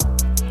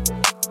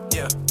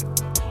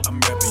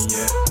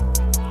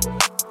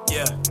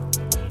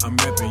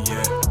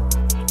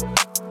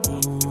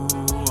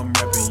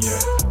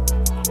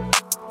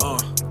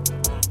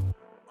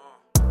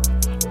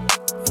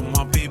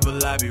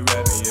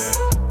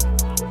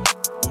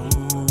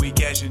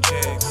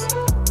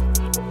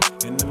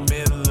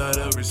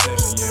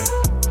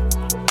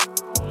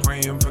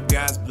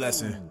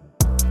blessing.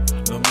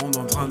 Le monde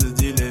en train de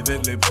dealer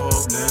avec les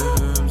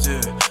problèmes, yeah.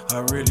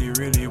 I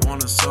really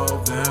wanna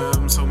solve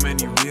them. So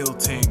many real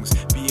things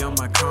beyond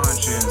my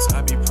conscience.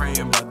 I be praying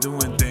about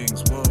doing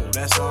things, whoa,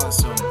 that's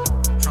awesome.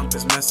 Trump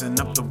is messing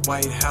up the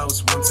White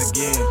House once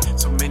again.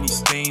 So many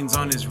stains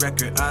on his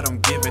record, I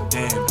don't give a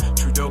damn.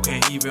 Trudeau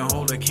can't even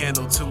hold a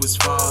candle to his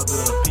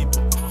father.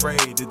 People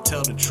afraid to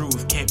tell the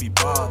truth, can't be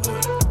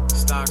bothered.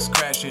 Stocks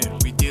crashing,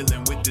 we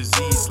dealing with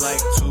disease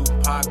like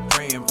Tupac,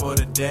 praying for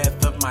the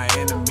death of my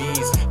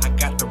enemies. I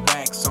got the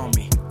racks on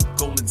me,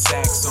 Goldman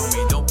Sachs on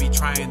me. Don't be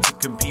trying to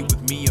compete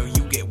with me or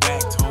you get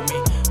whacked,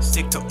 homie.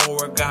 Stick to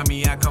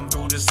origami, I come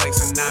through just like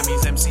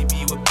tsunamis.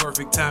 MCB with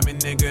perfect timing,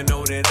 nigga,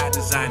 know that I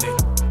designed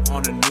it.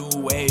 On a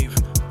new wave,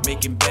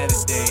 making better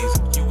days.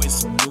 You and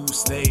some new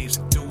slaves,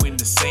 doing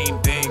the same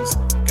things.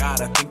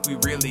 God, I think we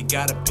really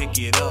gotta pick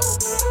it up.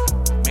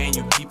 Man,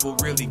 you people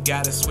really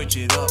gotta switch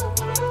it up.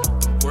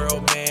 The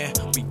world, man,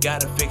 we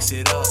gotta fix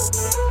it up.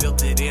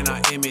 Built it in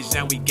our image,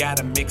 now we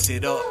gotta mix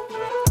it up.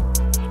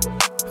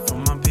 For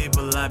my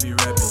people, I be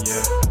reppin',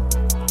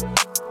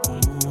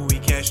 yeah. Ooh, we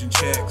cashing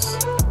checks.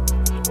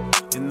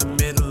 In the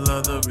middle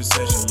of the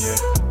recession,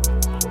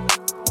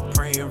 yeah.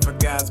 Praying for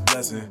God's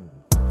blessing.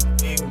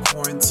 In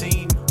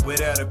quarantine,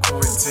 without a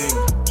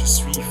quarantine.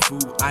 Just free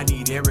food, I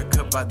need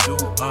Erica Badu,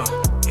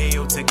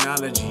 Ayo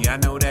technology, I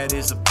know that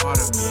is a part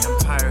of me. I'm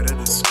tired of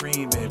the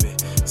screen, baby.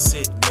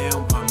 Sit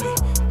down by me.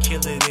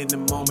 Kill it in the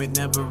moment,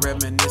 never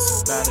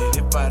reminisce about it.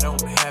 If I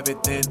don't have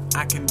it, then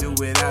I can do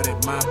without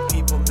it. My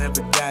people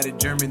never got it.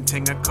 German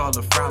thing I call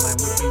a Fraulein.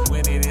 With me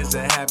winning is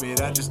a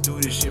habit. I just do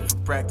this shit for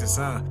practice,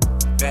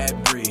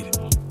 Bad breed,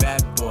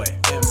 bad boy,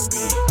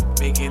 MB.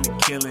 Making a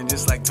killing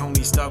just like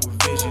Tony Stark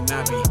with vision.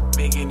 I be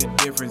making a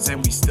difference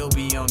and we still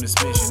be on this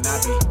mission. I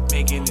be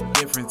making a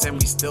difference and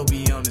we still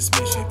be on this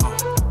mission.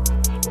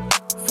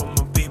 For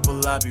my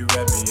people, I be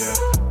rapping, yeah.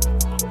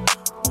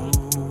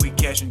 Ooh, we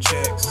cashing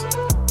checks.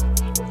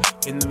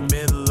 In the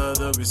middle of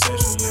the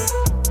recession,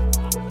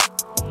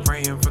 yeah.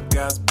 Praying for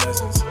God's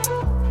blessings.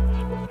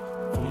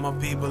 For my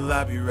people,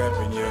 I be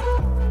rapping,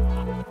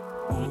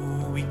 yeah.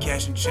 Ooh, we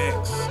cashing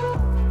checks.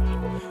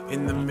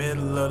 In the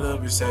middle of the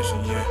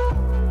recession,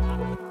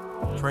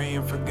 yeah.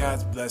 Praying for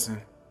God's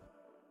blessing.